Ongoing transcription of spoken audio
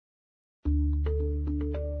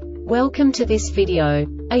Welcome to this video.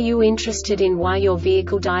 Are you interested in why your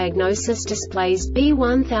vehicle diagnosis displays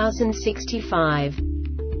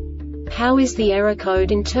B1065? How is the error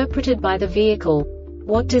code interpreted by the vehicle?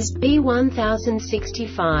 What does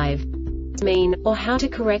B1065 mean, or how to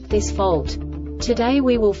correct this fault? Today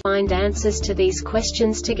we will find answers to these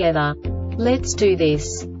questions together. Let's do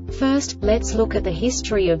this. First, let's look at the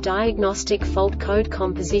history of diagnostic fault code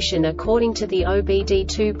composition according to the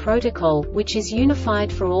OBD2 protocol, which is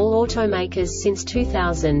unified for all automakers since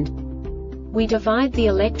 2000. We divide the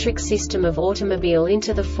electric system of automobile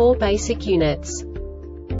into the four basic units: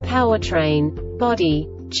 powertrain, body,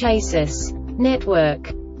 chassis,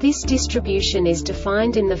 network. This distribution is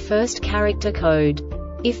defined in the first character code.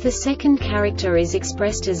 If the second character is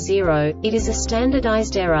expressed as 0, it is a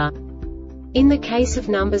standardized error. In the case of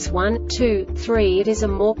numbers 1, 2, 3, it is a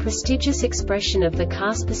more prestigious expression of the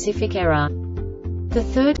car-specific error. The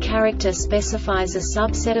third character specifies a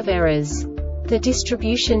subset of errors. The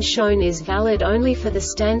distribution shown is valid only for the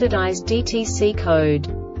standardized DTC code.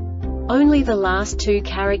 Only the last two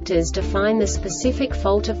characters define the specific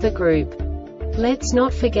fault of the group. Let's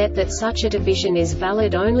not forget that such a division is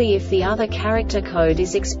valid only if the other character code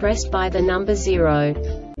is expressed by the number 0.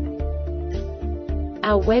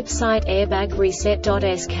 Our website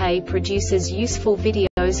airbagreset.sk produces useful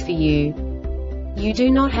videos for you. You do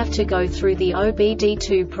not have to go through the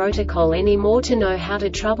OBD2 protocol anymore to know how to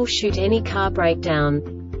troubleshoot any car breakdown.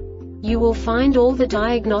 You will find all the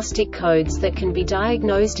diagnostic codes that can be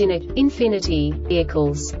diagnosed in Infiniti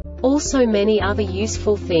vehicles. Also many other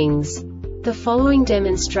useful things. The following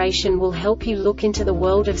demonstration will help you look into the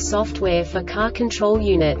world of software for car control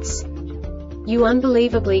units. You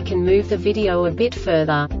unbelievably can move the video a bit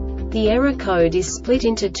further. The error code is split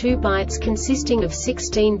into 2 bytes consisting of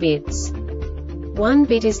 16 bits. 1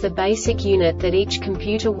 bit is the basic unit that each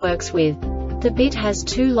computer works with. The bit has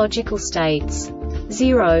 2 logical states: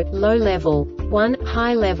 0, low level, 1,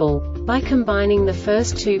 high level. By combining the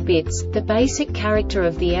first 2 bits, the basic character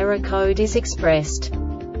of the error code is expressed.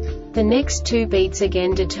 The next 2 beats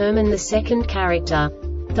again determine the second character.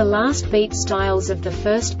 The last beat styles of the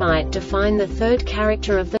first byte define the third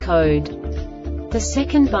character of the code. The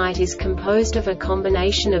second byte is composed of a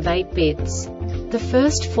combination of 8 bits. The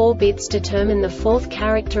first 4 bits determine the fourth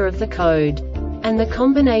character of the code. And the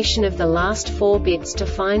combination of the last 4 bits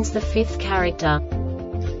defines the fifth character.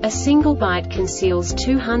 A single byte conceals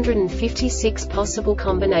 256 possible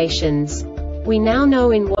combinations. We now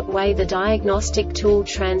know in what way the diagnostic tool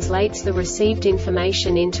translates the received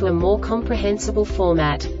information into a more comprehensible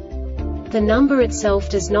format. The number itself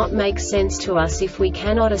does not make sense to us if we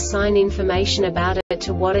cannot assign information about it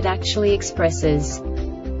to what it actually expresses.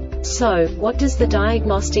 So, what does the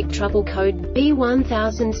diagnostic trouble code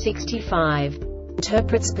B1065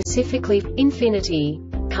 interpret specifically for Infiniti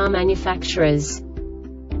car manufacturers?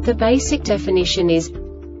 The basic definition is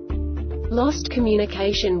lost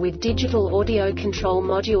communication with digital audio control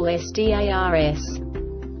module SDARS.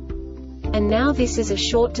 And now this is a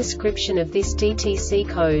short description of this DTC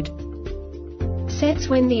code. Sets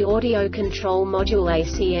when the audio control module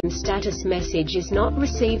ACM status message is not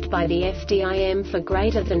received by the FDIM for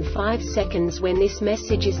greater than 5 seconds. When this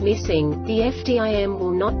message is missing, the FDIM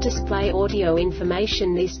will not display audio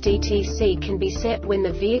information. This DTC can be set when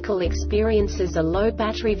the vehicle experiences a low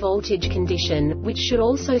battery voltage condition, which should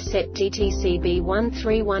also set DTC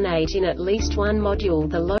B1318 in at least one module.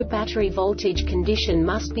 The low battery voltage condition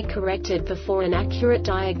must be corrected before an accurate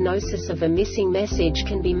diagnosis of a missing message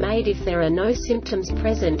can be made. If there are no symptoms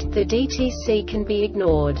present, the DTC can be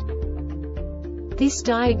ignored. This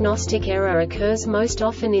diagnostic error occurs most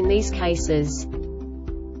often in these cases: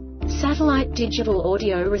 satellite digital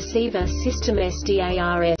audio receiver system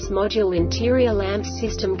SDARS module interior lamp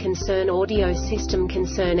system concern audio system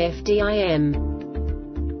concern FDIM.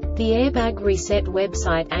 The Airbag Reset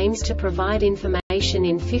website aims to provide information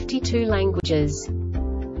in 52 languages.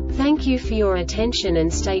 Thank you for your attention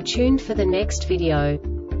and stay tuned for the next video.